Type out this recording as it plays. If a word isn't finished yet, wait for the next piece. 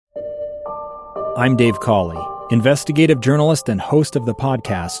I'm Dave Cawley, investigative journalist and host of the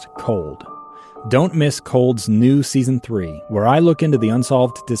podcast Cold. Don't miss Cold's new Season 3, where I look into the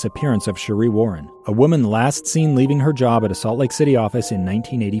unsolved disappearance of Sheree Warren, a woman last seen leaving her job at a Salt Lake City office in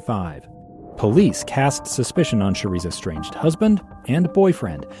 1985. Police cast suspicion on Sheree's estranged husband and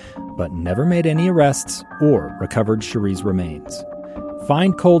boyfriend, but never made any arrests or recovered Sheree's remains.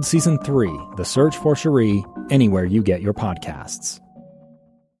 Find Cold Season 3, The Search for Sheree, anywhere you get your podcasts.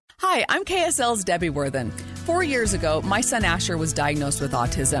 Hi, I'm KSL's Debbie Worthen. 4 years ago, my son Asher was diagnosed with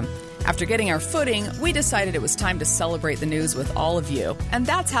autism. After getting our footing, we decided it was time to celebrate the news with all of you. And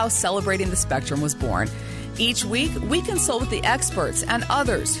that's how Celebrating the Spectrum was born. Each week, we consult with the experts and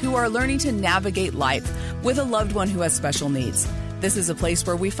others who are learning to navigate life with a loved one who has special needs. This is a place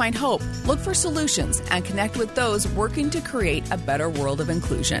where we find hope, look for solutions, and connect with those working to create a better world of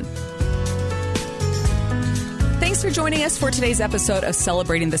inclusion. Thanks for joining us for today's episode of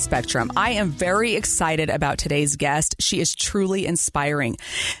Celebrating the Spectrum. I am very excited about today's guest. She is truly inspiring.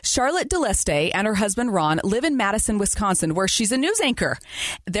 Charlotte DeLeste and her husband Ron live in Madison, Wisconsin, where she's a news anchor.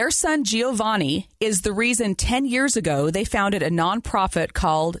 Their son Giovanni is the reason 10 years ago they founded a nonprofit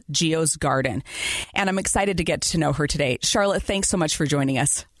called Gio's Garden. And I'm excited to get to know her today. Charlotte, thanks so much for joining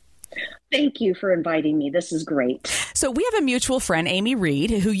us. Thank you for inviting me. This is great. So we have a mutual friend, Amy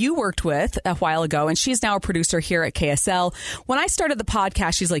Reed, who you worked with a while ago, and she's now a producer here at KSL. When I started the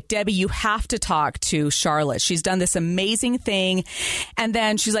podcast, she's like, Debbie, you have to talk to Charlotte. She's done this amazing thing. And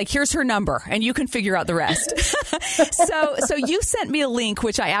then she's like, here's her number, and you can figure out the rest. So you sent me a link,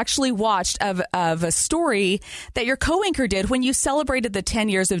 which I actually watched, of a story that your co-anchor did when you celebrated the 10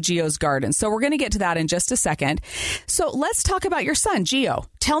 years of Gio's Garden. So we're going to get to that in just a second. So let's talk about your son, Gio.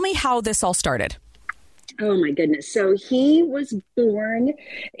 Tell me how this all started. Oh, my goodness. So he was born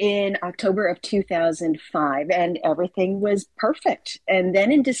in October of 2005, and everything was perfect. And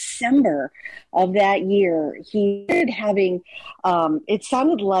then in December of that year, he started having, it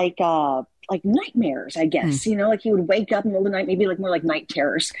sounded like nightmares, I guess. You know, like he would wake up in the middle of the night, maybe like more like night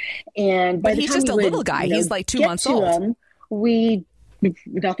terrors. And by but the he's time just a little guy. He's like 2 months old.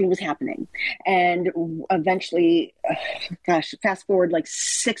 Nothing was happening. And eventually, fast forward like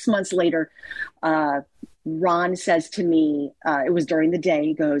 6 months later, Ron says to me, it was during the day,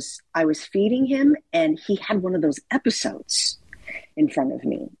 he goes, I was feeding him and he had one of those episodes in front of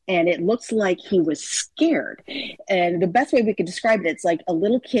me. And it looks like he was scared. And the best way we could describe it, it's like a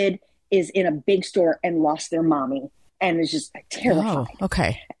little kid is in a big store and lost their mommy. And is just terrified. Oh,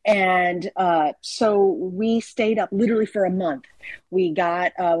 okay. And so we stayed up literally for a month. We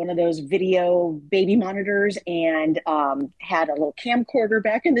got one of those video baby monitors and had a little camcorder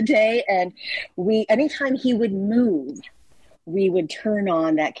back in the day. And anytime he would move, we would turn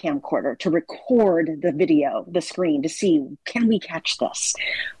on that camcorder to record the video, the screen, to see, can we catch this?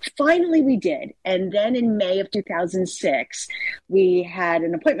 Finally, we did. And then in May of 2006, we had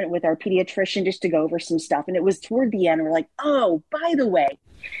an appointment with our pediatrician just to go over some stuff. And it was toward the end. We're like, oh, by the way,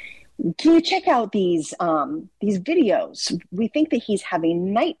 can you check out these videos? We think that he's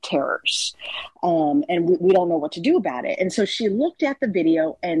having night terrors, and we don't know what to do about it. And so she looked at the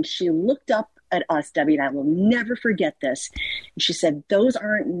video and she looked up at us, Debbie, and I will never forget this. And she said, those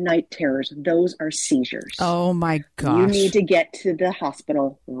aren't night terrors. Those are seizures. Oh, my gosh. You need to get to the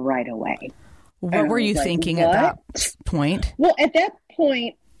hospital right away. What were you thinking at that point? Well, at that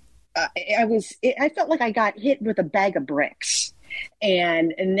point, I felt like I got hit with a bag of bricks.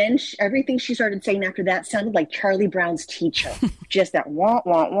 And then everything she started saying after that sounded like Charlie Brown's teacher. Just that wah,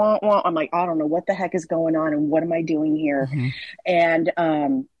 wah, wah, wah. I'm like, I don't know what the heck is going on and what am I doing here? Mm-hmm.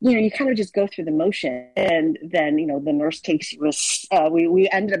 And, you kind of just go through the motion. And then, the nurse takes you, we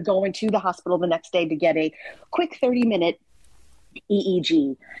ended up going to the hospital the next day to get a quick 30-minute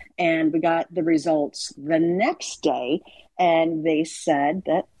EEG. And we got the results the next day. And they said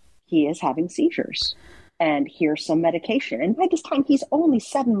that he is having seizures. And here's some medication. And by this time, he's only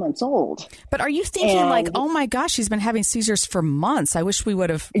 7 months old. But are you thinking oh my gosh, he's been having seizures for months. I wish we would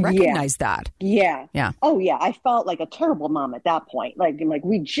have recognized that. Yeah. Yeah. Oh, yeah. I felt like a terrible mom at that point. Like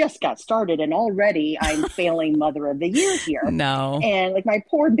we just got started and already I'm failing Mother of the Year here. No. And like my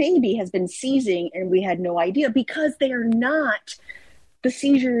poor baby has been seizing and we had no idea because they are not the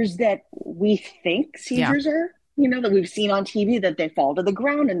seizures that we think seizures are. That we've seen on TV, that they fall to the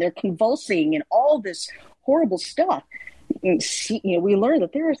ground and they're convulsing and all this horrible stuff. We learned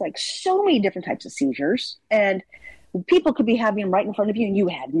that there's like so many different types of seizures and people could be having them right in front of you and you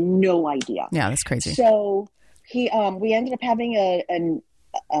had no idea. Yeah, that's crazy. So we ended up having an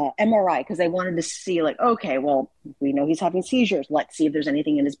MRI because they wanted to see like, okay, well, we know he's having seizures. Let's see if there's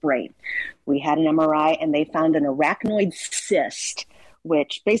anything in his brain. We had an MRI and they found an arachnoid cyst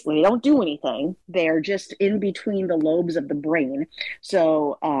which basically they don't do anything. They're just in between the lobes of the brain.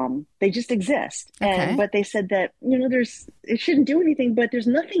 So they just exist. Okay. But they said that, it shouldn't do anything, but there's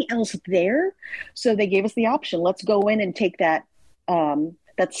nothing else there. So they gave us the option. Let's go in and take that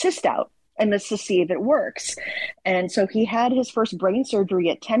cyst out. And let's just see if it works. And so he had his first brain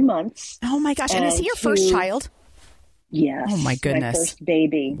surgery at 10 months. Oh my gosh. And is he your first child? Yes. Oh my goodness. My first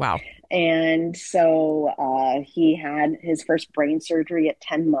baby. Wow. And so he had his first brain surgery at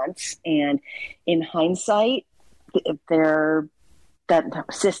 10 months. And in hindsight, that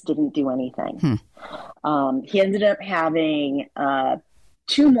cyst didn't do anything. He ended up having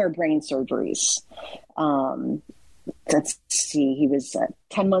 2 more brain surgeries. Let's see, he was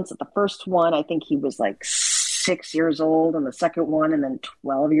 10 months at the first one. I think he was like 6 years old on the second one, and then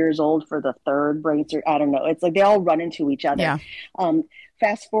 12 years old for the third brain surgery. I don't know. It's like they all run into each other. Yeah.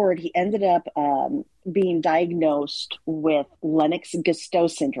 Fast forward, he ended up being diagnosed with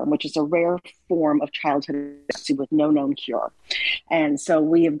Lennox-Gastaut syndrome, which is a rare form of childhood epilepsy with no known cure. And so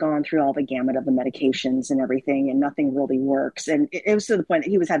we have gone through all the gamut of the medications and everything, and nothing really works. And it was to the point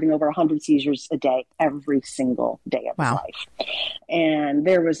that he was having over 100 seizures a day, every single day of his life. And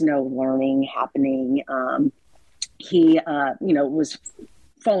there was no learning happening. He, was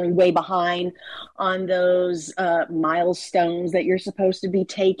falling way behind on those milestones that you're supposed to be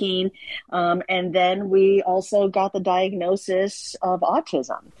taking. And then we also got the diagnosis of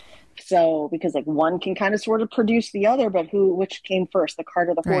autism. So, because like one can kind of sort of produce the other, but which came first, the cart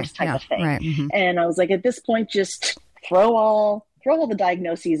or the horse type of thing. Right. Mm-hmm. And I was like, at this point, just throw all the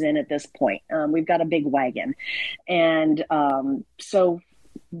diagnoses in at this point. We've got a big wagon. And so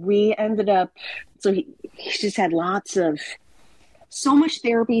we ended up, so he just had so much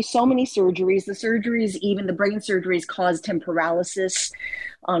therapy, so many surgeries. The brain surgeries caused him paralysis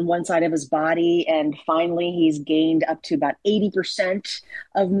on one side of his body. And finally, he's gained up to about 80%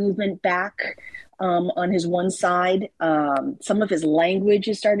 of movement back on his one side. Some of his language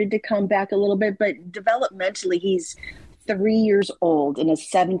has started to come back a little bit, but developmentally, he's 3 years old in a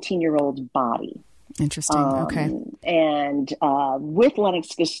 17-year-old's body. Interesting. Okay. And with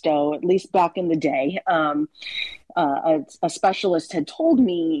Lennox-Gastaut, at least back in the day, a specialist had told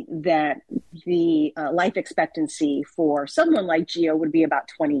me that the life expectancy for someone like Gio would be about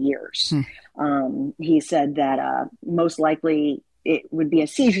 20 years. He said that most likely it would be a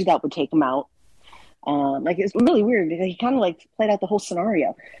seizure that would take him out. It's really weird. He kind of like played out the whole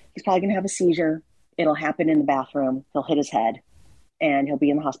scenario. He's probably going to have a seizure. It'll happen in the bathroom. He'll hit his head. And he'll be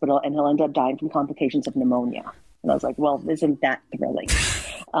in the hospital, and he'll end up dying from complications of pneumonia. And I was like, well, isn't that thrilling?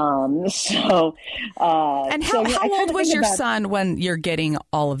 And how old was your son when you're getting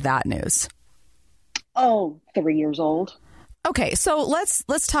all of that news? Oh, 3 years old. Okay, so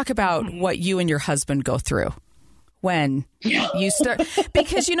let's talk about what you and your husband go through when you start.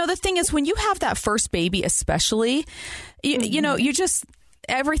 Because, the thing is, when you have that first baby especially, you just,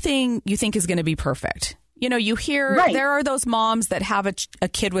 everything you think is going to be perfect. You hear there are those moms that have a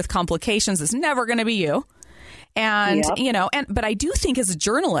kid with complications. It's never going to be you. And, but I do think as a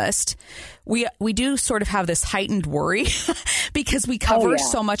journalist, we do sort of have this heightened worry because we cover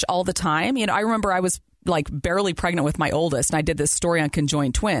so much all the time. I remember I was like barely pregnant with my oldest, and I did this story on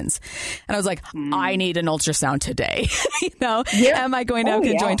conjoined twins. And I was like, I need an ultrasound today. Am I going to have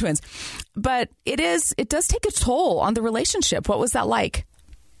conjoined twins? But it does take a toll on the relationship. What was that like?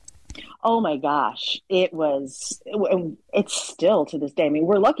 Oh my gosh, it's still to this day. I mean,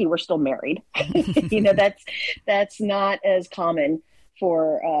 we're lucky we're still married. That's not as common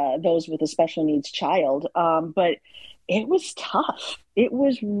for those with a special needs child. But it was tough. It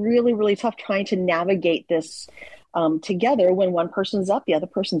was really, really tough trying to navigate this together when one person's up, the other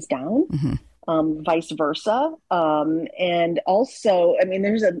person's down. Vice versa. And also, I mean,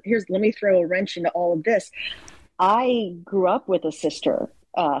 let me throw a wrench into all of this. I grew up with a sister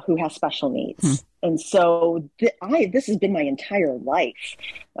who has special needs. And so this has been my entire life.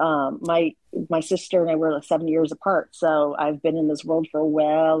 My sister and I were like 7 years apart. So I've been in this world for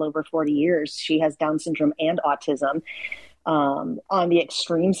well over 40 years. She has Down syndrome and autism on the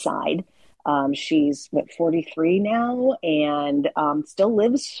extreme side. She's 43 now and still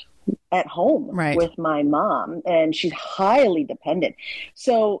lives at home with my mom, and she's highly dependent.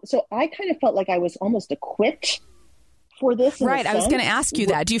 So I kind of felt like I was almost equipped for this. Right. I was going to ask you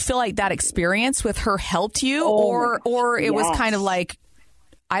that. Do you feel like that experience with her helped you or it was kind of like,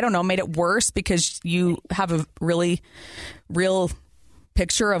 I don't know, made it worse because you have a really real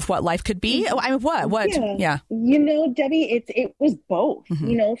picture of what life could be? I mean, what? Yeah. Debbie, it was both.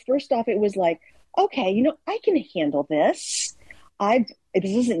 First off, it was like, okay, I can handle this. This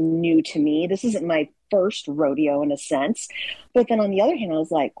isn't new to me. This isn't my first rodeo in a sense. But then on the other hand, I was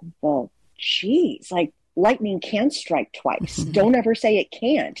like, well, geez, like lightning can strike twice. Mm-hmm. Don't ever say it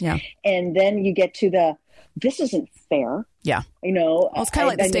can't. Yeah. And then you get to this isn't fair. Yeah. You know, well, it's kind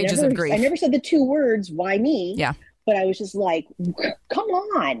of like the stages of grief. I never said the two words, why me? Yeah. But I was just like, come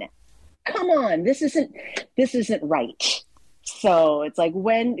on. This isn't right. So it's like,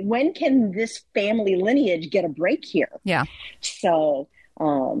 when can this family lineage get a break here? Yeah. So,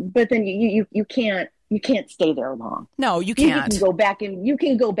 but then you can't stay there long. No, you can't. You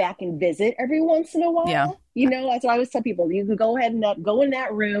can go back and visit every once in a while. Yeah. You know, that's what I always tell people. You can go ahead and go in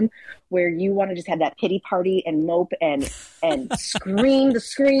that room where you want to just have that pity party and mope and scream the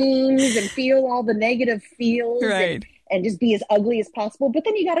screams and feel all the negative feels. Right. And just be as ugly as possible. But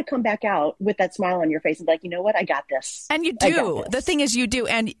then you got to come back out with that smile on your face and be like, you know what? I got this. And you do. The thing is, you do.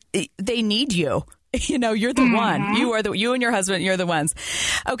 And they need you. You know, you're the one. You and your husband, you're the ones.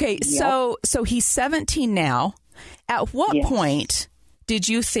 Okay. Yep. So he's 17 now. At what point did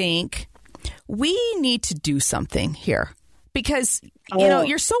you think we need to do something here? Because, you know,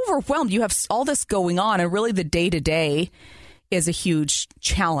 you're so overwhelmed. You have all this going on, and really the day-to-day is a huge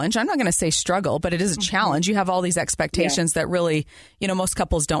challenge. I'm not going to say struggle, but it is a challenge. You have all these expectations that really, you know, most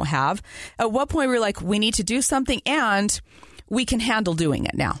couples don't have. At what point were we like, we need to do something and we can handle doing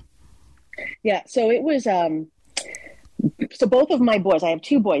it now? Yeah. So it was, so both of my boys, I have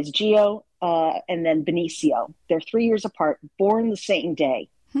two boys, Gio and then Benicio. They're 3 years apart, born the same day.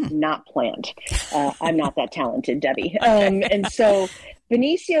 Not planned. I'm not that talented, Debbie. And so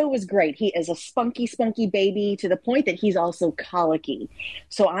Benicio was great. He is a spunky baby to the point that he's also colicky.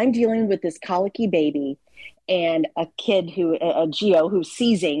 So I'm dealing with this colicky baby and a kid a Gio, who's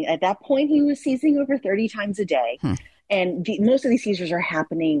seizing. At that point, he was seizing over 30 times a day. And most of these seizures are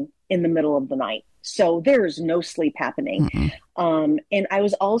happening in the middle of the night. So there's no sleep happening. And I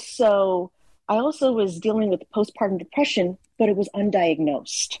also was dealing with postpartum depression, but it was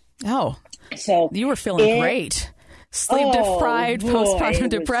undiagnosed. Oh, so you were feeling great. Sleep deprived, postpartum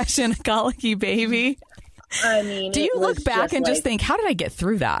depression, colicky baby. I mean, do you look back and just think, how did I get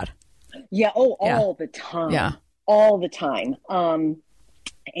through that? Yeah. All the time. Yeah. All the time.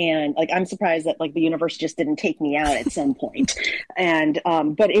 And like, I'm surprised that like the universe just didn't take me out at some point. And,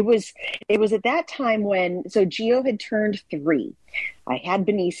 but it was at that time so Gio had turned 3. I had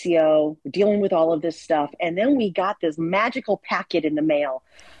Benicio dealing with all of this stuff. And then we got this magical packet in the mail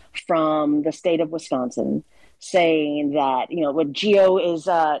from the state of Wisconsin saying that, you know, what Gio is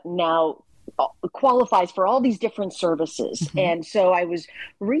now qualifies for all these different services. And so I was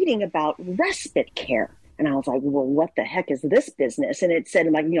reading about respite care. And I was like, well, what the heck is this business? And it said,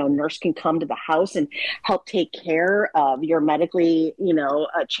 like, you know, nurse can come to the house and help take care of your medically, you know,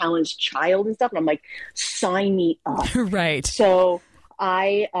 challenged child and stuff. And I'm like, sign me up. Right. So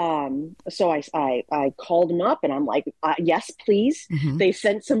I called them up and I'm like, yes, please. They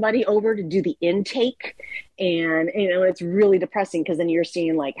sent somebody over to do the intake. And, you know, it's really depressing because then you're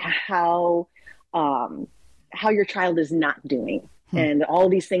seeing like how your child is not doing. And all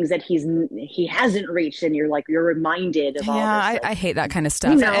these things that he hasn't reached, and you're reminded of all this. Yeah, I hate that kind of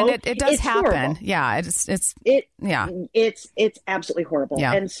stuff, and it does happen. Horrible. Yeah, it's absolutely horrible.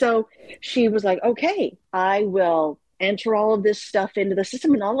 Yeah. And so she was like, "Okay, I will enter all of this stuff into the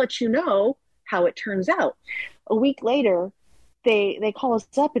system, and I'll let you know how it turns out." A week later, they call us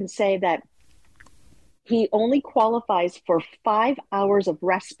up and say that he only qualifies for 5 hours of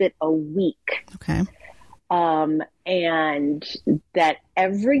respite a week. Okay. And that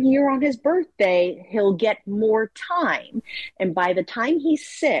every year on his birthday, he'll get more time. And by the time he's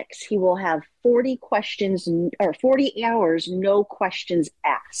 6, he will have 40 hours, no questions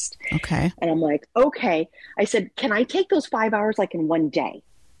asked. Okay. And I'm like, okay. I said, can I take those 5 hours like in one day?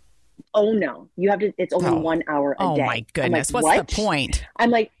 Oh no, you have to, it's only 1 hour a day. Oh my goodness. Like, what's the point?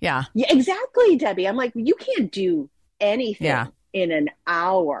 I'm like, yeah, exactly, Debbie. I'm like, you can't do anything in an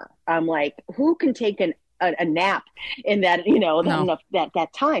hour. I'm like, who can take a nap in that, you know,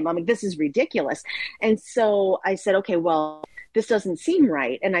 that time? I mean, this is ridiculous. And so I said, okay, well, this doesn't seem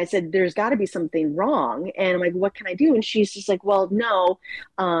right. And I said, there's got to be something wrong. And I'm like, what can I do? And she's just like, well, no,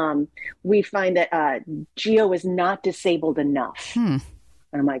 we find that Gio is not disabled enough. And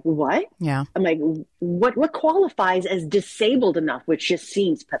I'm like, what? Yeah. I'm like, what qualifies as disabled enough, which just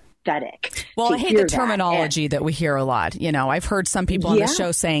seems pathetic. Well, I hate the terminology that we hear a lot. You know, I've heard some people on the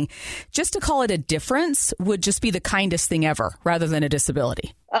show saying just to call it a difference would just be the kindest thing ever rather than a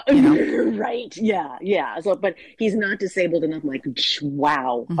disability. You know? Right. Yeah. Yeah. So, but he's not disabled enough. I'm like,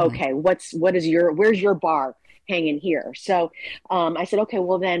 wow. Okay. where's your bar hanging here? So I said, okay,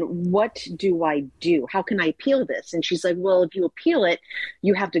 well then what do I do? How can I appeal this? And she's like, well, if you appeal it,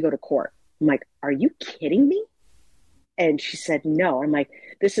 you have to go to court. I'm like, are you kidding me? And she said, no. I'm like,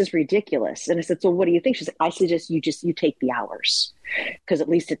 this is ridiculous. And I said, so what do you think? She's like, I suggest you take the hours because at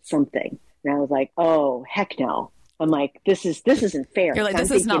least it's something. And I was like, oh, heck no. I'm like, this isn't fair. You're like,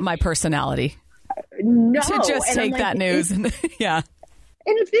 this is not my personality. No. To just take that news. Yeah.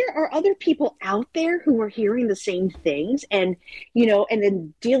 And if there are other people out there who are hearing the same things and, and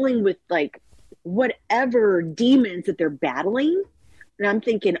then dealing with like whatever demons that they're battling, and I'm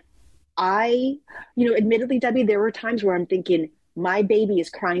thinking, admittedly, Debbie, there were times where I'm thinking, my baby is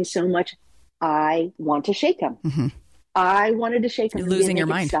crying so much, I want to shake him. Mm-hmm. I wanted to shake him. You're losing your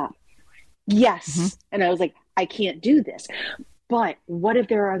mind. Stop. Yes. Mm-hmm. And I was like, I can't do this. But what if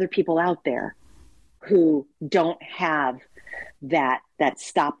there are other people out there who don't have that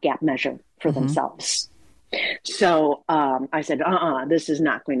stopgap measure for mm-hmm. themselves? So I said, this is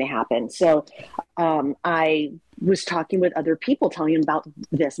not going to happen. So I was talking with other people, telling them about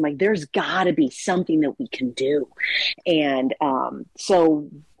this. I'm like, there's got to be something that we can do. And so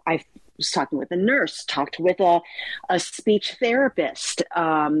I was talking with a nurse, talked with a speech therapist,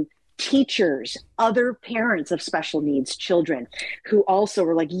 teachers, other parents of special needs children who also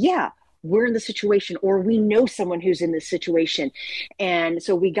were like, yeah, we're in the situation, or we know someone who's in this situation. And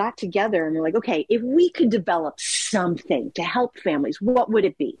so we got together and we're like, okay, if we could develop something to help families, what would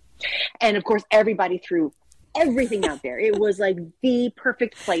it be? And of course, everybody threw everything out there. It was like the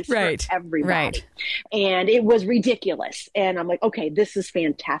perfect place for everybody. Right. And it was ridiculous. And I'm like, okay, this is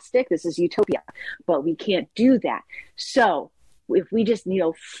fantastic. This is utopia, but we can't do that. So if we just,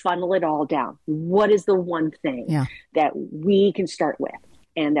 funnel it all down, what is the one thing that we can start with?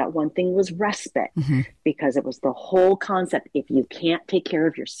 And that one thing was respite, mm-hmm. because it was the whole concept. If you can't take care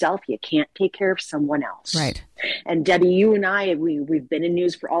of yourself, you can't take care of someone else. Right. And Debbie, you and I, we've been in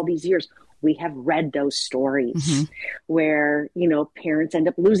news for all these years. We have read those stories mm-hmm. where, parents end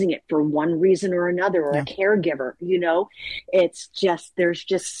up losing it for one reason or another, or a caregiver, it's just, there's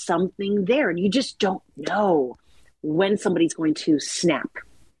just something there. And you just don't know when somebody's going to snap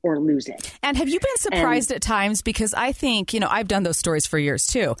or lose it. And have you been surprised at times? Because I think, I've done those stories for years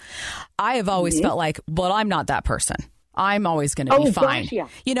too. I have always mm-hmm. felt like, well, I'm not that person. I'm always going to be fine. Gosh,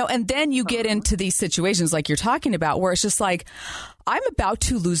 yeah. And then you get into these situations like you're talking about where it's just like, I'm about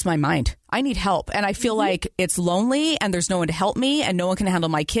to lose my mind. I need help. And I feel mm-hmm. like it's lonely and there's no one to help me and no one can handle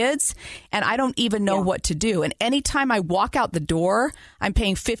my kids. And I don't even know what to do. And anytime I walk out the door, I'm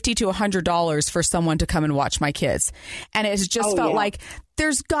paying $50 to $100 for someone to come and watch my kids. And it's just felt like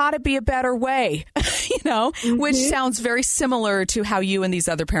there's got to be a better way, mm-hmm. which sounds very similar to how you and these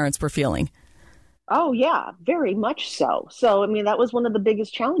other parents were feeling. Oh, yeah, very much so. So, I mean, that was one of the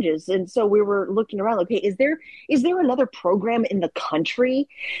biggest challenges. And so we were looking around, okay, is there another program in the country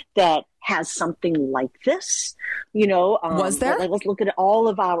that has something like this? Was there? Like, let's look at all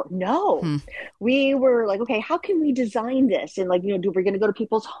of our, we were like, okay, how can we design this? And like, do we going to go to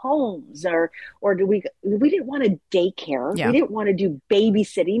people's homes or do we didn't want a daycare. Yeah. We didn't want to do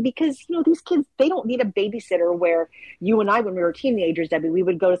babysitting because, these kids, they don't need a babysitter where you and I, when we were teenagers, Debbie, we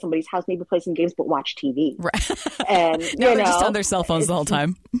would go to somebody's house, maybe play some games, but watch TV. Right. And, they're just on their cell phones the whole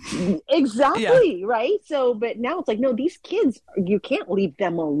time. Exactly. Yeah. Right. So, but now it's like, no, these kids, you can't leave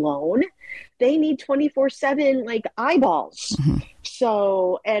them alone. They need 24/7 like eyeballs. Mm-hmm.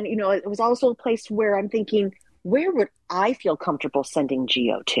 So, and it was also a place where I'm thinking, where would I feel comfortable sending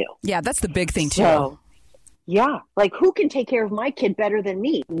Gio to? Yeah, that's the big thing too. So, yeah, like who can take care of my kid better than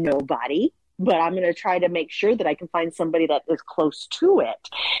me? Nobody. But I'm going to try to make sure that I can find somebody that is close to it.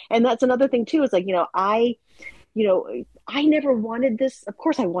 And that's another thing too, is like, I never wanted this. Of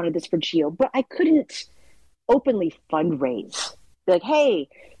course I wanted this for Gio, but I couldn't openly fundraise. Like, hey,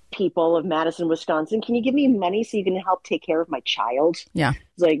 people of Madison, Wisconsin, can you give me money so you can help take care of my child? Yeah.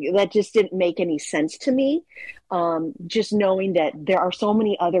 Like that just didn't make any sense to me. Just knowing that there are so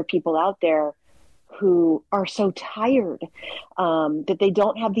many other people out there who are so tired that they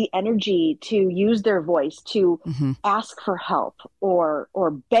don't have the energy to use their voice to mm-hmm. ask for help or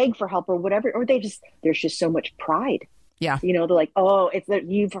beg for help or whatever, or there's just so much pride. Yeah. They're like, oh,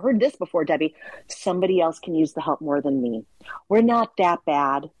 you've heard this before, Debbie. Somebody else can use the help more than me. We're not that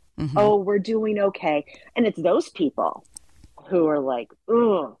bad. Mm-hmm. Oh, we're doing okay. And it's those people who are like,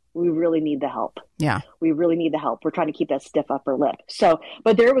 oh, we really need the help. Yeah. We really need the help. We're trying to keep that stiff upper lip. So,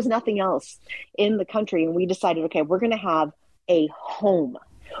 but there was nothing else in the country. And we decided, okay, we're going to have a home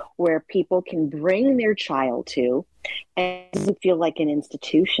where people can bring their child to, and it doesn't feel like an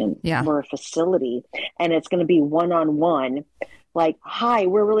institution or a facility. And it's going to be one-on-one. Like, hi,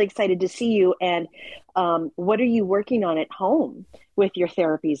 we're really excited to see you. And what are you working on at home with your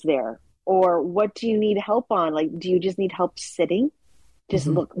therapies there? Or what do you need help on? Like, do you just need help sitting? Just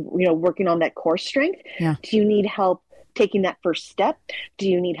look, working on that core strength. Yeah. Do you need help taking that first step? Do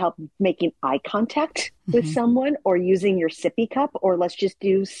you need help making eye contact with someone, or using your sippy cup? Or let's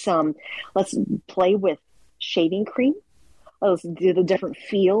play with shaving cream. Let's do the different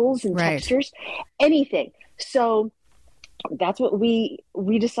feels and textures, anything. So that's what we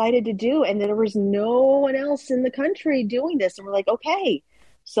decided to do. And there was no one else in the country doing this. And we're like, okay,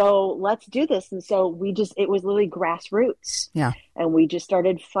 so let's do this. And so it was literally grassroots. Yeah. And we just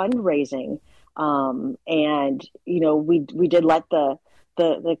started fundraising. And, we did let the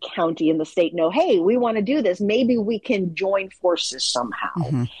county and the state know, hey, we want to do this. Maybe we can join forces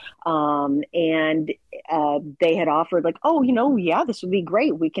somehow. And they had offered like, this would be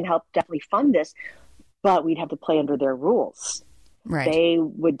great. We can help definitely fund this, but we'd have to play under their rules. Right. They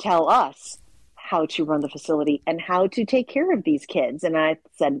would tell us how to run the facility and how to take care of these kids. And I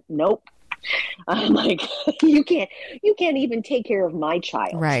said, nope. I'm like, you can't even take care of my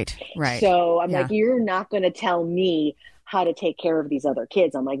child. Right. So I'm like, you're not going to tell me how to take care of these other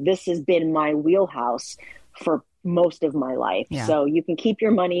kids. I'm like, this has been my wheelhouse for most of my life. Yeah. So you can keep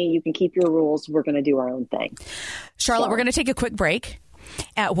your money, you can keep your rules. We're going to do our own thing. Charlotte, we're going to take a quick break.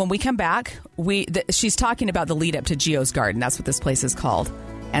 When we come back, she's talking about the lead up to Geo's Garden. That's what this place is called.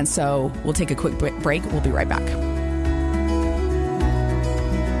 And so we'll take a quick break. We'll be right back.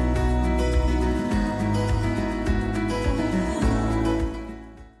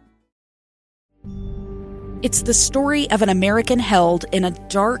 It's the story of an American held in a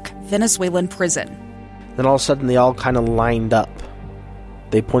dark Venezuelan prison. Then all of a sudden they all kind of lined up.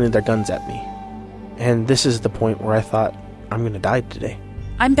 They pointed their guns at me. And this is the point where I thought, I'm going to die today.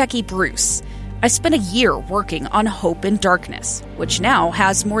 I'm Becky Bruce. I spent a year working on Hope in Darkness, which now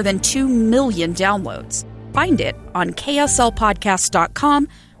has more than 2 million downloads. Find it on kslpodcast.com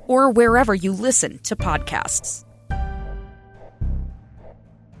or wherever you listen to podcasts.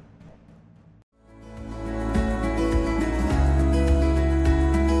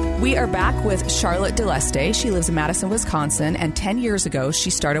 We are back with Charlotte DeLeste. She lives in Madison, Wisconsin, and 10 years ago, she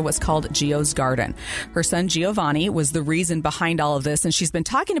started what's called Geo's Garden. Her son, Giovanni, was the reason behind all of this, and she's been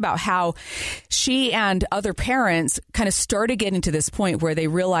talking about how she and other parents kind of started getting to this point where they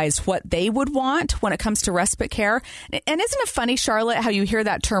realized what they would want when it comes to respite care. And isn't it funny, Charlotte, how you hear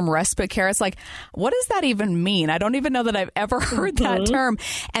that term respite care? It's like, what does that even mean? I don't even know that I've ever heard that term,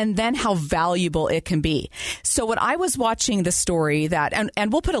 and then how valuable it can be. So when I was watching the story that,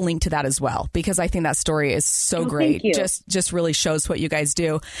 and we'll put a link to that as well, because I think that story is so great. Just really shows what you guys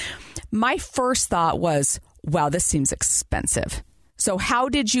do. My first thought was, wow, this seems expensive. So how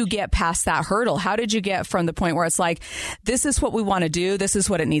did you get past that hurdle? How did you get from the point where it's like, this is what we want to do, this is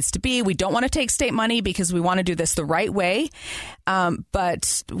what it needs to be, we don't want to take state money because we want to do this the right way,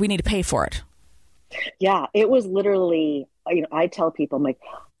 but we need to pay for it? Yeah, it was literally, I tell people, I'm like,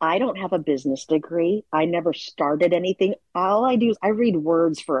 I don't have a business degree. I never started anything. All I do is I read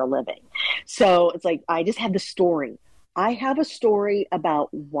words for a living. So it's like, I just have the story. I have a story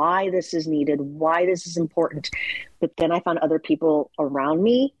about why this is needed, why this is important. But then I found other people around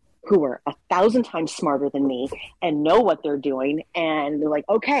me who are 1,000 times smarter than me and know what they're doing. And they're like,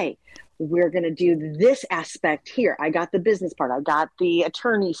 okay, we're going to do this aspect here. I got the business part. I got the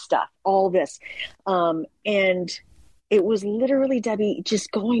attorney stuff, all this. And it was literally, Debbie,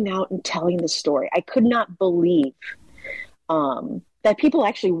 just going out and telling the story. I could not believe that people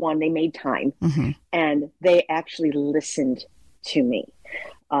actually they made time and they actually listened to me.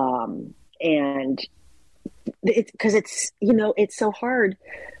 And because it's so hard.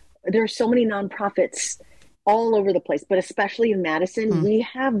 There are so many nonprofits all over the place, but especially in Madison, we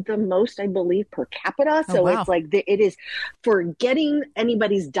have the most, I believe, per capita. So it's like, it is, for getting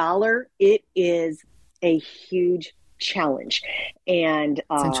anybody's dollar, it is a huge challenge. And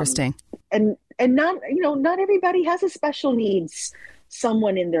it's interesting. And not everybody has a special needs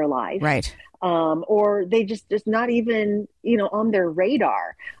someone in their life. Right. Or they just not even, on their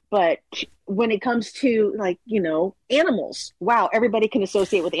radar. But when it comes to animals, wow, everybody can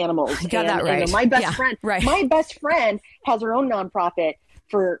associate with animals. You got that right. And my best friend has her own nonprofit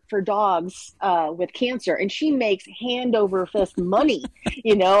for dogs with cancer, and she makes hand over fist money,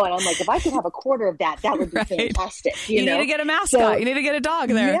 and I'm like, if I could have a quarter of that, that would be fantastic. You need to get a mascot. So, you need to get a dog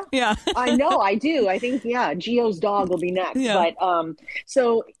there. Yeah. I know, I do. I think, Geo's dog will be next. Yeah. But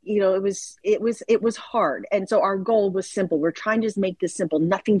so it was hard, and so our goal was simple. We're trying to just make this simple,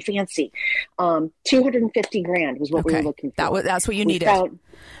 nothing fancy. $250,000 was what we were looking for. That's what you needed.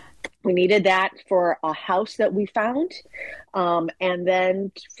 We needed that for a house that we found, and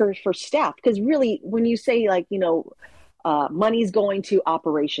then for staff. Because really, when you say money's going to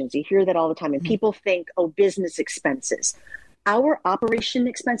operations, you hear that all the time, and people think, business expenses. Our operation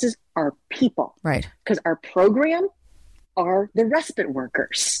expenses are people. Right. Because our program are the respite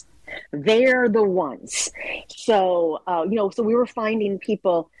workers. They're the ones. So, so we were finding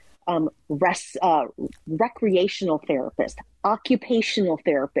people, recreational therapists, occupational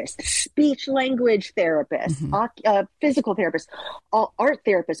therapists, speech language therapists, physical therapists, art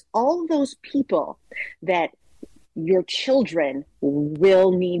therapists, all those people that your children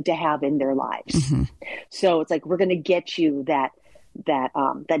will need to have in their lives. Mm-hmm. So it's like, we're going to get you that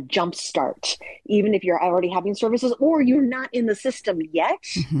jump start, even if you're already having services or you're not in the system yet.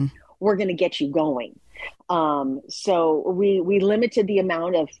 Mm-hmm. We're going to get you going. So we limited the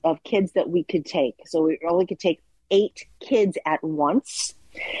amount of kids that we could take. So we only could take 8 kids at once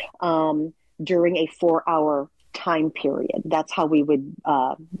during a 4-hour time period. That's how we would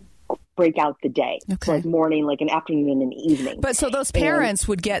break out the day. Okay. So like morning, like an afternoon, and an evening. But so those parents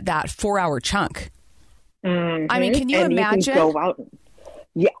would get that 4-hour chunk. Mm-hmm. I mean, can you imagine? You can go out.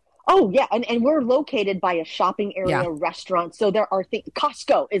 Yeah. Oh, yeah. And we're located by a shopping area, restaurant. So there are things.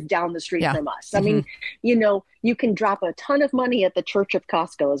 Costco is down the street from us. I mean, you can drop a ton of money at the Church of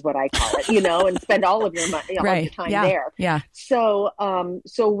Costco is what I call it, and spend all of your money, all your time there. Yeah. So,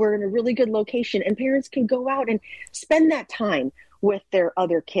 so we're in a really good location, and parents can go out and spend that time with their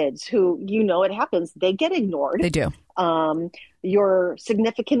other kids who, it happens. They get ignored. They do. Your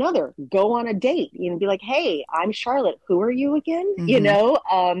significant other, go on a date, be like, hey, I'm Charlotte. Who are you again?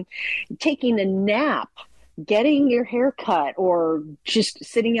 Mm-hmm. Taking a nap, getting your hair cut, or just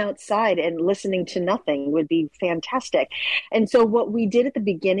sitting outside and listening to nothing would be fantastic. And so what we did at the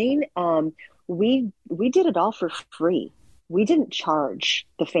beginning, we did it all for free. We didn't charge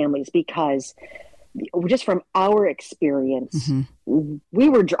the families because just from our experience, mm-hmm.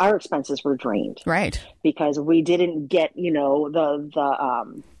 Our expenses were drained, right? Because we didn't get, the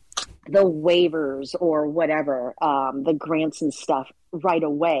waivers or whatever, the grants and stuff right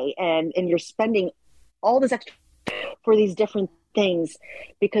away, and you're spending all this extra for these different things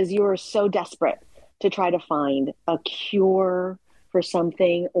because you are so desperate to try to find a cure for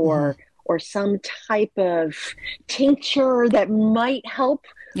something or some type of tincture that might help.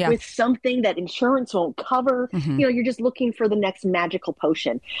 Yeah. With something that insurance won't cover. Mm-hmm. You're just looking for the next magical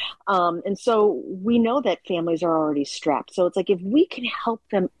potion. And so we know that families are already strapped. So it's like, if we can help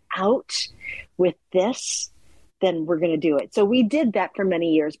them out with this, then we're going to do it. So we did that for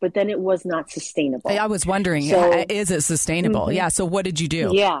many years, but then it was not sustainable. I was wondering, is it sustainable? Mm-hmm. Yeah. So what did you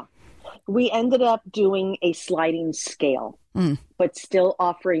do? Yeah. We ended up doing a sliding scale, but still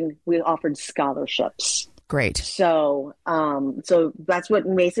we offered scholarships. Great. So that's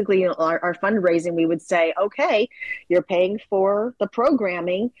what basically our fundraising, we would say, okay, you're paying for the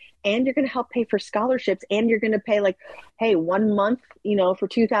programming and you're going to help pay for scholarships and you're going to pay like, hey, 1 month, for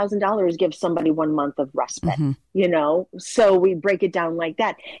 $2,000, give somebody 1 month of respite, mm-hmm. So we break it down like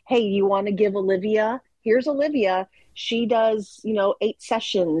that. Hey, you want to give Olivia? Here's Olivia. She does, 8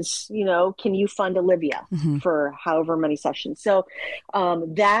 sessions, can you fund Olivia mm-hmm. for however many sessions? So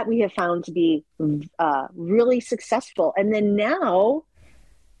that we have found to be really successful. And then now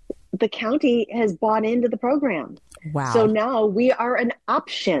the county has bought into the program. Wow. So now we are an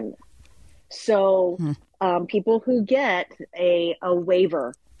option. So people who get a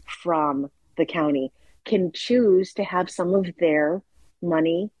waiver from the county can choose to have some of their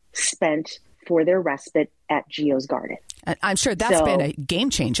money spent for their respite at Gio's Garden. I'm sure that's been a game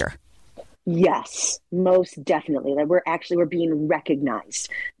changer. Yes, most definitely. Like we're being recognized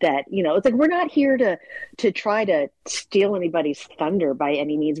that, it's like, we're not here to try to steal anybody's thunder by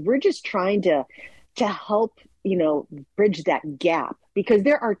any means. We're just trying to help, bridge that gap because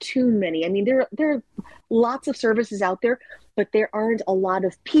there are too many. I mean, there are lots of services out there, but there aren't a lot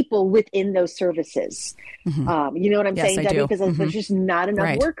of people within those services. Mm-hmm. You know what I'm saying, Debbie? Because mm-hmm. there's just not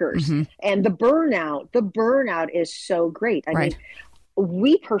enough workers. Mm-hmm. And the burnout is so great. I mean,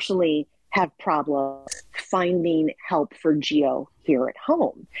 we personally have problems finding help for Gio here at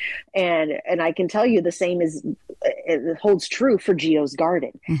home. And I can tell you the same it holds true for Gio's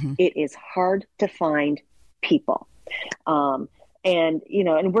Garden. Mm-hmm. It is hard to find people. And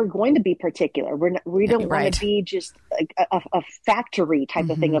we're going to be particular. We don't want to be just like a factory type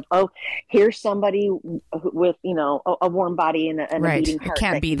mm-hmm. of thing of, here's somebody with, a warm body and a beating heart. It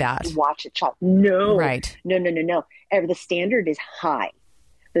can't be that. Watch a child. No. Right. No. The standard is high.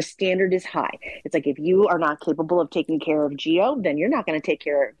 The standard is high. It's like, if you are not capable of taking care of Gio, then you're not going to take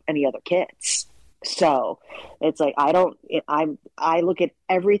care of any other kids. So it's like, I look at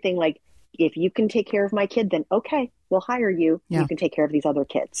everything like, if you can take care of my kid, then okay, we'll hire you. Yeah. You can take care of these other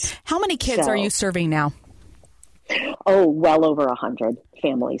kids. How many kids are you serving now? Oh, well over 100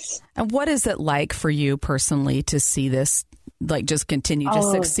 families. And what is it like for you personally to see this like just continue to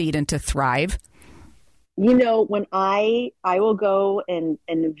succeed and to thrive? You know, when I will go and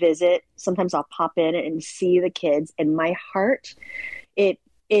visit, sometimes I'll pop in and see the kids, and my heart, it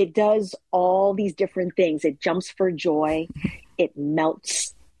does all these different things. It jumps for joy. It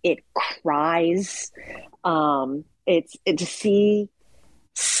melts. It cries. It's to see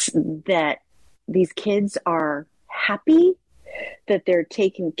that these kids are happy, that they're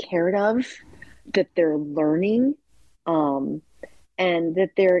taken care of, that they're learning, and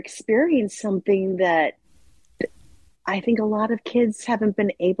that they're experiencing something that I think a lot of kids haven't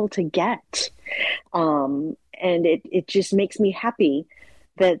been able to get. And it just makes me happy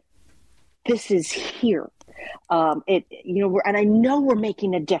that this is here. And I know we're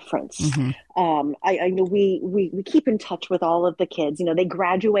making a difference. Mm-hmm. I know we keep in touch with all of the kids. You know, they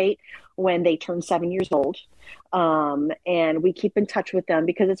graduate when they turn 7 years old. And we keep in touch with them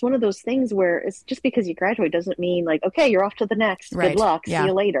because it's one of those things where it's just because you graduate doesn't mean like, okay, you're off to the next. Right. Good luck. Yeah. See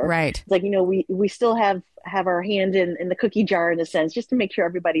you later. Right. It's like, you know, we still have our hand in the cookie jar in a sense, just to make sure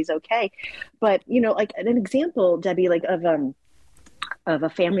everybody's okay. But, you know, like an example, Debbie, like of a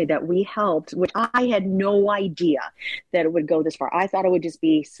family that we helped, which I had no idea that it would go this far. I thought it would just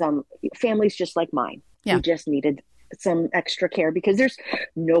be some families just like mine. Yeah. Who just needed some extra care because there's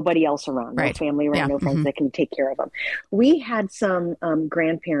nobody else around, right. No family around, no friends that can take care of them. We had some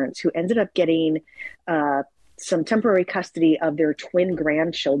grandparents who ended up getting some temporary custody of their twin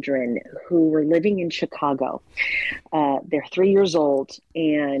grandchildren who were living in Chicago. They're 3 years old,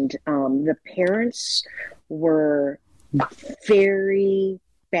 and the parents were very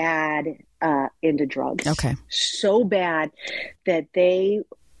bad into drugs. Okay. So bad that they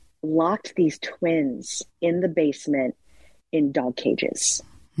locked these twins in the basement in dog cages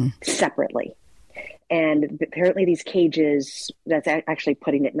separately. And apparently these cages, that's actually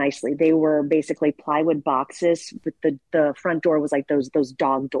putting it nicely, they were basically plywood boxes, but the front door was like those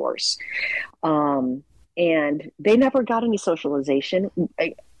dog doors. And they never got any socialization.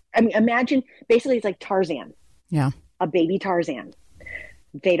 I mean, imagine basically it's like Tarzan. Yeah. A baby Tarzan.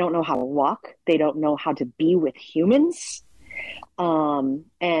 They don't know how to walk. They don't know how to be with humans.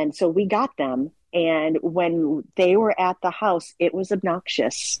 And so we got them. And when they were at the house, it was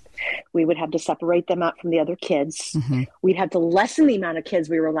obnoxious. We would have to separate them out from the other kids. Mm-hmm. We'd have to lessen the amount of kids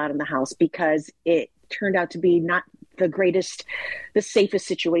we were allowed in the house because it turned out to be not the safest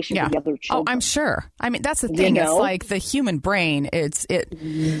situation for the other children. Oh, I'm sure. I mean, that's the thing. You know? It's like the human brain. It's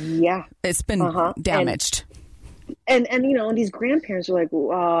been damaged. And you know, and these grandparents are like,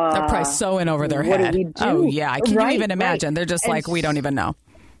 they're probably so in over their head. What do we do? Oh yeah, can you even imagine? Right. They're just like, we don't even know.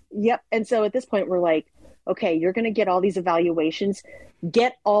 Yep. And so at this point, we're like, okay, you're going to get all these evaluations.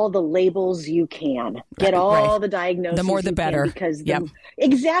 Get all the labels you can. Get all the diagnoses. The more, the better. Because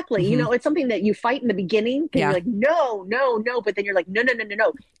exactly. Mm-hmm. You know, it's something that you fight in the beginning. And you're like, no. But then you're like, no.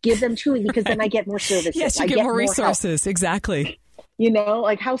 Give them to me because then I get more services. Yes, you get more resources. Help. Exactly. You know,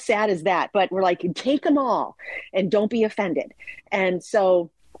 like how sad is that? But we're like, take them all and don't be offended. And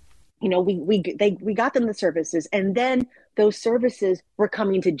so, you know, we got them the services, and then those services were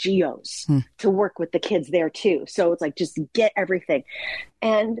coming to GEOs to work with the kids there too. So it's like, just get everything.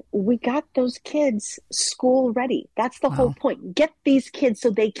 And we got those kids school ready. That's the whole point. Get these kids so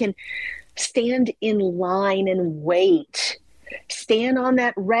they can stand in line and wait. Stand on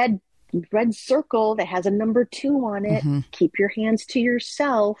that red circle that has a number 2 on it. Mm-hmm. Keep your hands to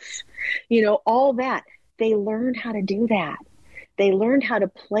yourself. You know, all that. They learned how to do that. They learned how to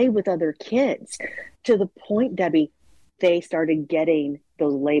play with other kids to the point, Debbie, they started getting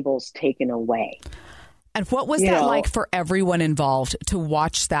those labels taken away. And what was that like for everyone involved to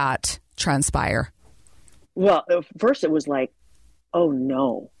watch that transpire? Well, at first it was like, oh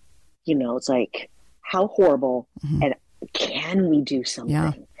no, you know, it's like, how horrible. Mm-hmm. And can we do something?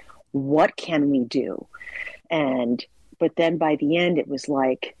 Yeah. What can we do? But then by the end, it was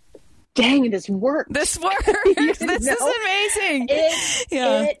like, dang, this worked. This works. This is amazing.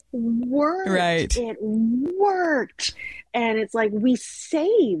 It worked. Right. It worked. And it's like, we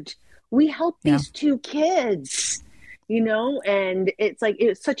helped these 2 kids, you know, and it's like,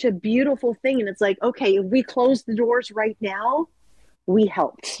 it's such a beautiful thing. And it's like, okay, if we close the doors right now, we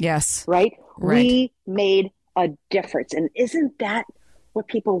helped. Yes. Right? We made a difference. And isn't that what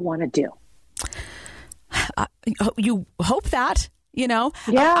people want to do? You hope that. You know,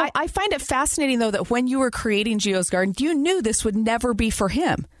 I find it fascinating, though, that when you were creating Geo's Garden, you knew this would never be for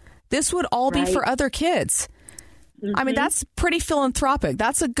him. This would all be for other kids. Mm-hmm. I mean, that's pretty philanthropic.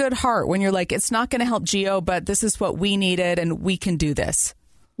 That's a good heart when you're like, it's not going to help Geo, but this is what we needed and we can do this.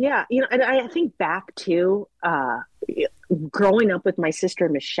 Yeah. You know, and I think back to growing up with my sister,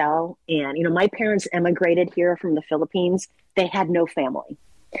 Michelle, and, my parents emigrated here from the Philippines. They had no family.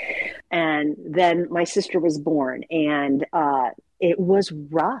 And then my sister was born, and it was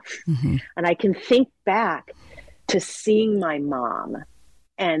rough. Mm-hmm. And I can think back to seeing my mom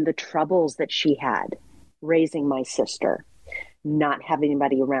and the troubles that she had raising my sister, not having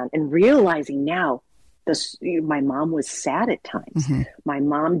anybody around, and realizing now my mom was sad at times. Mm-hmm. My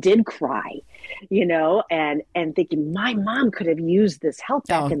mom did cry, and thinking my mom could have used this help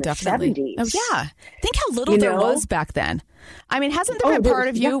back in the 70s. Oh, yeah. Think how little there was back then. I mean, hasn't there been part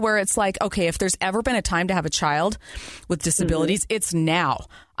of you where it's like, okay, if there's ever been a time to have a child with disabilities, mm-hmm. it's now.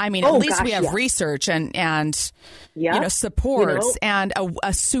 I mean, at least we have research and supports and a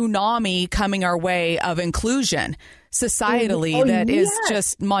tsunami coming our way of inclusion societally that is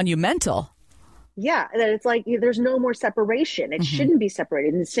just monumental. Yeah, that it's like there's no more separation. It mm-hmm. shouldn't be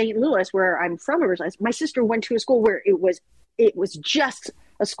separated. In St. Louis, where I'm from originally, my sister went to a school where it was just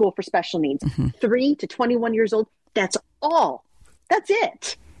a school for special needs, mm-hmm. 3 to 21 years old. That's all. That's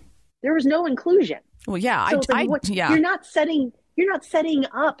it. There was no inclusion. Well, yeah, so you're not setting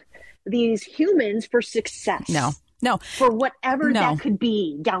up these humans for success. No. For whatever that could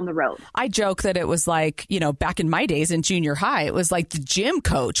be down the road. I joke that it was like, back in my days in junior high, it was like the gym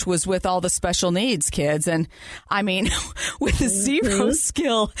coach was with all the special needs kids. And I mean, with mm-hmm. zero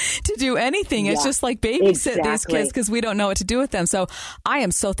skill to do anything, it's just like babysit these kids because we don't know what to do with them. So I am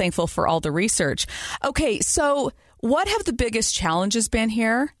so thankful for all the research. Okay, so what have the biggest challenges been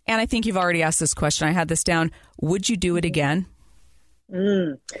here? And I think you've already asked this question. I had this down. Would you do it again?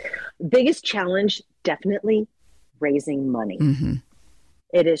 Biggest challenge, definitely raising money. Mm-hmm.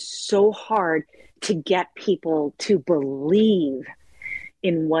 It is so hard to get people to believe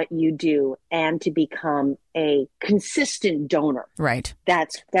in what you do and to become a consistent donor. Right.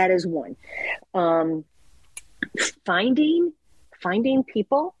 That is one. Finding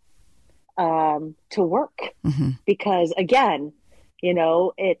people to work, mm-hmm. because again,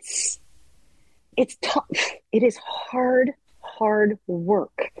 it's tough. It is hard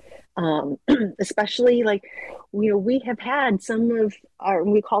work. Especially like, we have had some of our,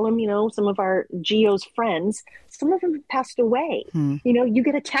 we call them, some of our Geo's friends, some of them have passed away. You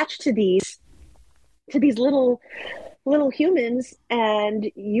get attached to these little humans and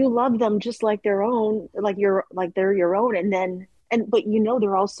you love them just like their own, like they're your own. But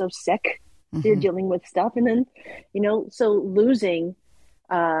they're also sick. Mm-hmm. They're dealing with stuff. And then, so losing,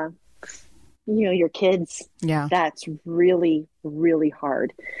 your kids, that's really, really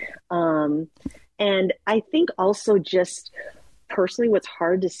hard. And I think also just personally, what's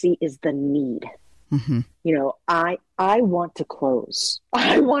hard to see is the need. Mm-hmm. I want to close.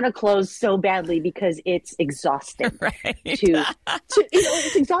 I want to close so badly because it's exhausting. Right.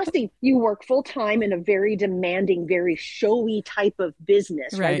 It's exhausting. You work full time in a very demanding, very showy type of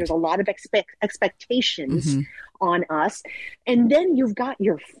business, right? There's a lot of expectations mm-hmm. on us. And then you've got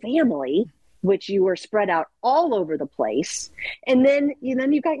your family, which you are spread out all over the place. And then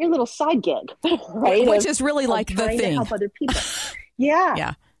you've got your little side gig, right? Which is really like the thing. To help other people.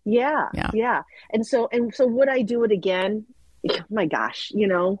 Yeah. And so would I do it again? Oh my gosh,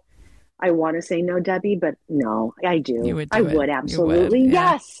 I want to say no, Debbie, but no, I do. You would do I would absolutely.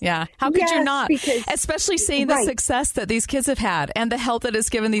 Yeah. Yes. Yeah. How could you not? Because, especially seeing the success that these kids have had and the help that it's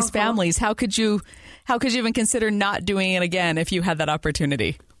given these families. How could you even consider not doing it again if you had that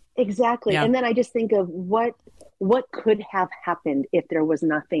opportunity? Exactly. Yeah. And then I just think of what could have happened if there was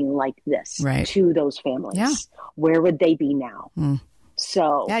nothing like this to those families. Yeah. Where would they be now?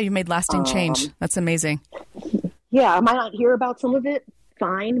 So you made lasting change. That's amazing. Yeah, I might not hear about some of it,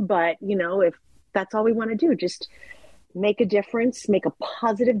 fine, but if that's all we want to do, just make a difference, make a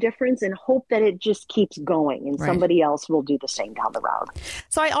positive difference, and hope that it just keeps going and somebody else will do the same down the road.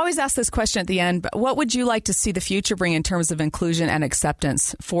 So I always ask this question at the end, but what would you like to see the future bring in terms of inclusion and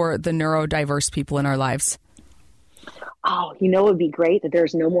acceptance for the neurodiverse people in our lives? Oh, it would be great that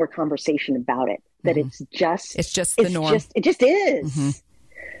there's no more conversation about it, that mm-hmm. it's just the norm. It just is. Mm-hmm.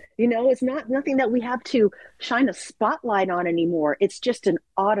 It's not nothing that we have to shine a spotlight on anymore. It's just an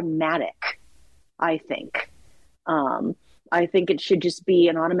automatic, I think. I think it should just be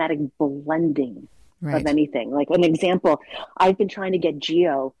an automatic blending of anything. Like an example, I've been trying to get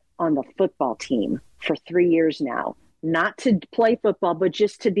Geo on the football team for 3 years now, not to play football, but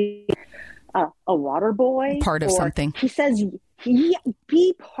just to be a water boy. Part of something. He says,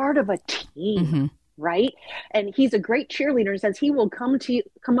 be part of a team. Mm-hmm. Right. And he's a great cheerleader and says he will come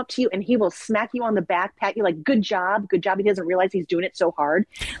up to you and he will smack you on the back, pat you like, good job. He doesn't realize he's doing it so hard,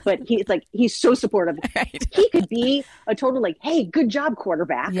 but he's so supportive. Right. He could be a total like, hey, good job,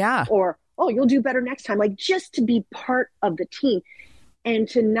 quarterback. Yeah. Or, oh, you'll do better next time. Like, just to be part of the team and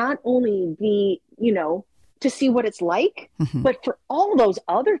to not only be, to see what it's like, but for all those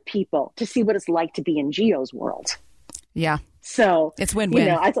other people to see what it's like to be in Gio's world. Yeah. So it's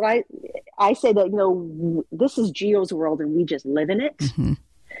win-win. I say that, this is Gio's world and we just live in it.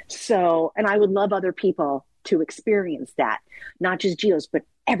 So, and I would love other people to experience that, not just Gio's, but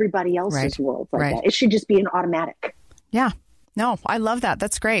everybody else's world like that. It should just be an automatic. Yeah. No, I love that.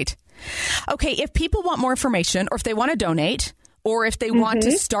 That's great. Okay. If people want more information, or if they want to donate, or if they want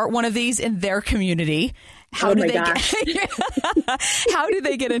to start one of these in their community, how do they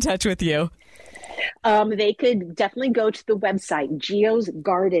get in touch with you? They could definitely go to the website,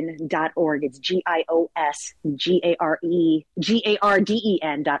 giosgarden.org. It's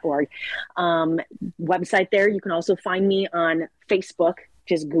GIOSGARDEN.org. Website there. You can also find me on Facebook.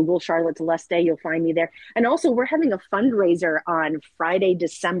 Just Google Charlotte Deleste. You'll find me there. And also, we're having a fundraiser on Friday,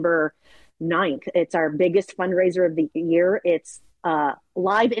 December 9th. It's our biggest fundraiser of the year. It's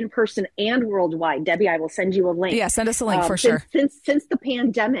live in person and worldwide. Debbie, I will send you a link. Yeah, send us a link for sure. Since the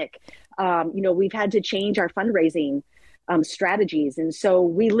pandemic, we've had to change our fundraising strategies. And so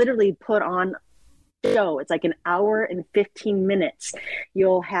we literally put on a show. It's like an hour and 15 minutes.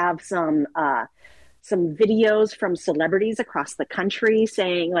 You'll have some videos from celebrities across the country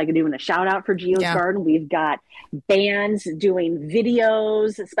saying, like, doing a shout out for Gio's Garden. We've got bands doing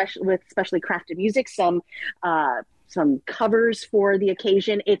videos, especially crafted music, some covers for the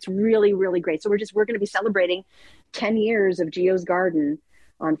occasion. It's really, really great. So we're going to be celebrating 10 years of Gio's Garden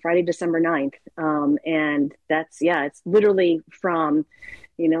on Friday, December 9th. And that's, it's literally from,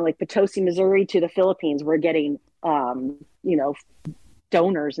 like Potosi, Missouri to the Philippines. We're getting,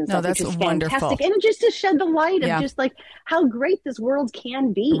 donors and stuff, that's which is wonderful. fantastic. And just to shed the light of just like how great this world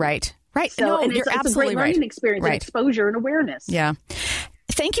can be. Right. So, no, and you're it's absolutely a great learning experience and exposure and awareness. Yeah.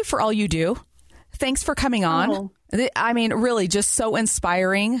 Thank you for all you do. Thanks for coming on. I mean, really just so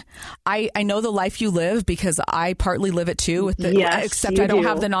inspiring. I know the life you live because I partly live it too, except I don't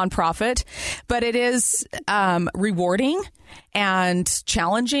have the nonprofit, but it is rewarding and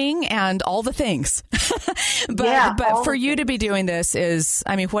challenging and all the things. but for you to be doing this is,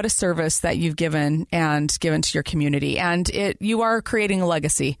 I mean, what a service that you've given to your community. And you are creating a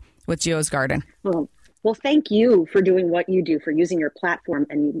legacy with Gio's Garden. Well, thank you for doing what you do, for using your platform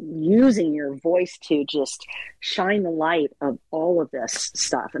and using your voice to just shine the light of all of this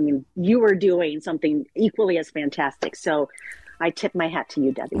stuff. I mean, you are doing something equally as fantastic. So I tip my hat to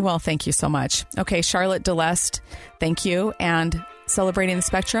you, Debbie. Well, thank you so much. Okay, Charlotte Deleste, thank you. And Celebrating the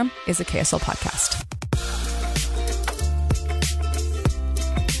Spectrum is a KSL podcast.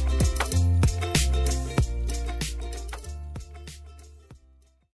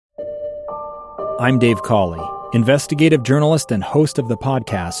 I'm Dave Cawley, investigative journalist and host of the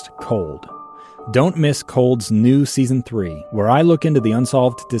podcast Cold. Don't miss Cold's new Season 3, where I look into the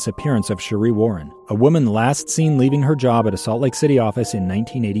unsolved disappearance of Sheree Warren, a woman last seen leaving her job at a Salt Lake City office in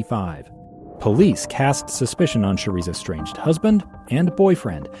 1985. Police cast suspicion on Sheree's estranged husband and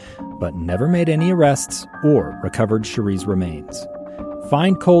boyfriend, but never made any arrests or recovered Sheree's remains.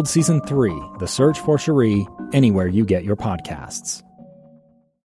 Find Cold Season 3, The Search for Sheree, anywhere you get your podcasts.